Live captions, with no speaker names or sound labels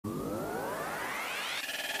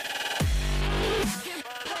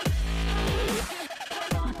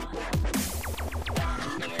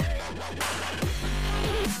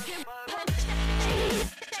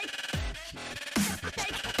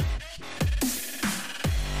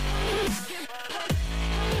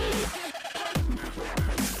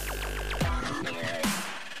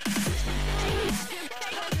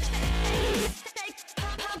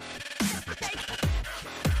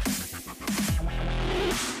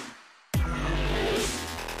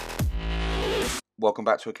Welcome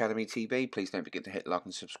back to Academy TV. Please don't forget to hit the like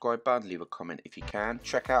and subscribe button. Leave a comment if you can.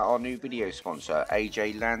 Check out our new video sponsor,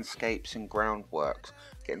 AJ Landscapes and Groundworks.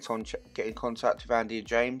 Get in contact with Andy and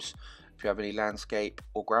James if you have any landscape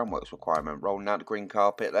or groundworks requirement. Rolling out the green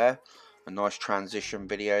carpet there. A nice transition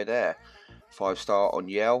video there. 5-star on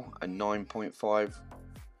Yale and 9.5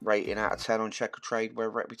 rating out of 10 on Checker Trade,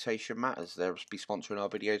 where reputation matters. They'll be sponsoring our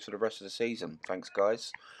videos for the rest of the season. Thanks,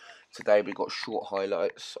 guys. Today we've got short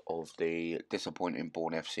highlights of the disappointing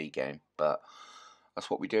Bourne FC game, but that's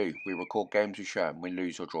what we do. We record games, we show them, win,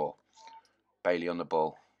 lose or draw. Bailey on the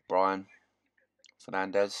ball. Brian,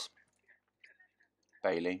 Fernandez,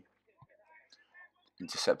 Bailey.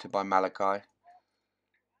 Intercepted by Malachi.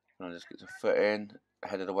 Fernandez gets a foot in,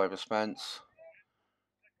 headed away with Spence.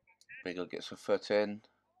 Bigger gets a foot in.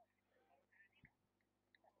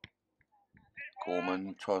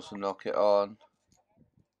 Gorman tries to knock it on.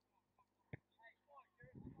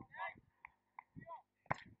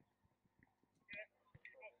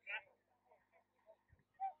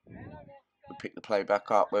 We pick the play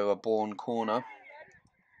back up with a Bourne corner.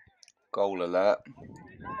 Goal alert.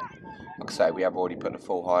 Like I say, we have already put the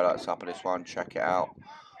full highlights up of this one. Check it out.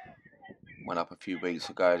 Went up a few weeks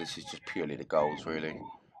ago. This is just purely the goals, really.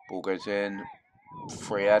 Ball goes in.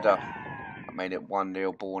 Free header. That made it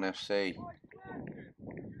 1-0 Bourne FC.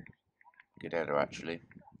 Good header, actually.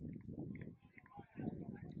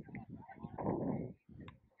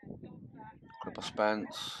 Clipper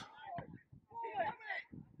Spence.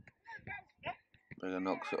 Bigger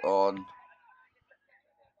knocks it on.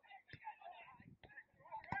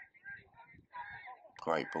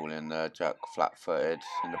 Great ball in there. Jack flat-footed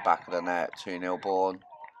in the back of the net. 2-0 Bourne.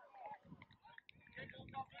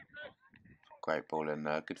 Great ball in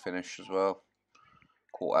there. Good finish as well.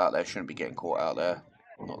 Caught out there. Shouldn't be getting caught out there.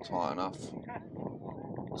 Not tight enough.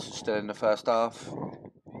 Still in the first half.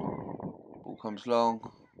 Ball comes long.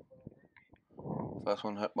 First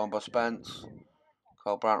one hit one by Spence.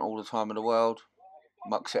 Carl Brandt all the time in the world.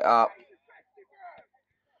 Mucks it up.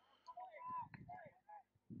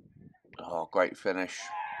 Oh, great finish.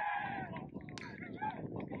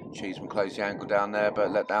 Cheeseman closed the angle down there,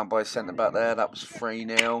 but let down by centre back there. That was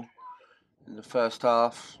 3-0 in the first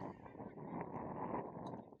half.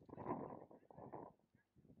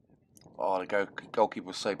 Oh, the goalkeeper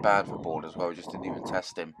was so bad for Bourne as well. We just didn't even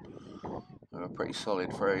test him. We were pretty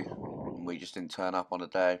solid through, and we just didn't turn up on the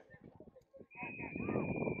day.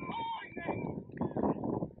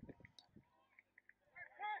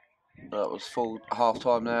 That was full half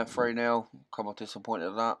time there, 3-0. Come on, disappointed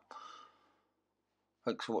at that.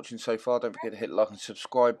 Thanks for watching so far. Don't forget to hit the like and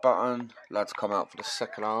subscribe button. Lads come out for the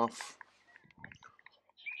second half.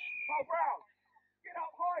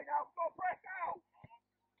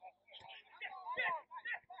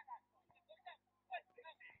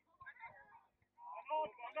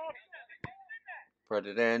 Spread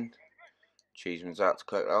it in. Cheeseman's out to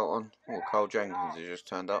collect that one. Oh, Carl Jenkins has just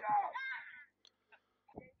turned up.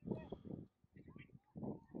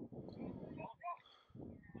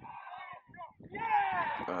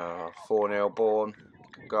 4-0 Bourne.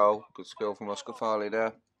 Good goal. Good skill from Oscar Farley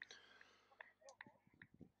there.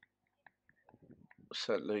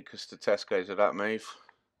 Sent Lucas to Tesco's with that move.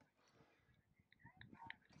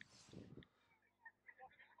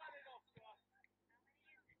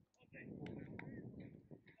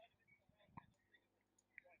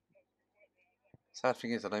 Sad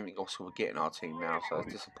thing is, I don't think Oscar will get in our team now, so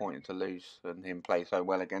it's disappointing to lose and him play so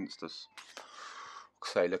well against us.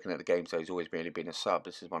 So looking at the games, though, he's always really been a sub.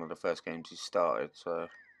 This is one of the first games he started, so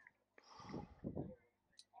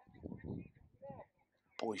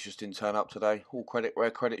boys just didn't turn up today. All credit where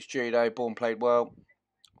credit's due, though. Bourne played well.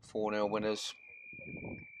 4-0 winners.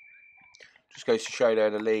 Just goes to show there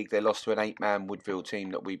in the league, they lost to an 8-man Woodville team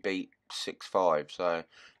that we beat 6-5. So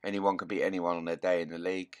anyone can beat anyone on their day in the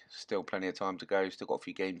league. Still plenty of time to go. Still got a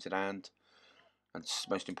few games in hand. And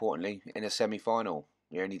most importantly, in a semi-final.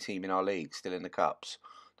 The only team in our league still in the cups.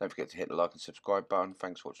 Don't forget to hit the like and subscribe button.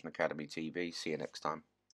 Thanks for watching Academy TV. See you next time.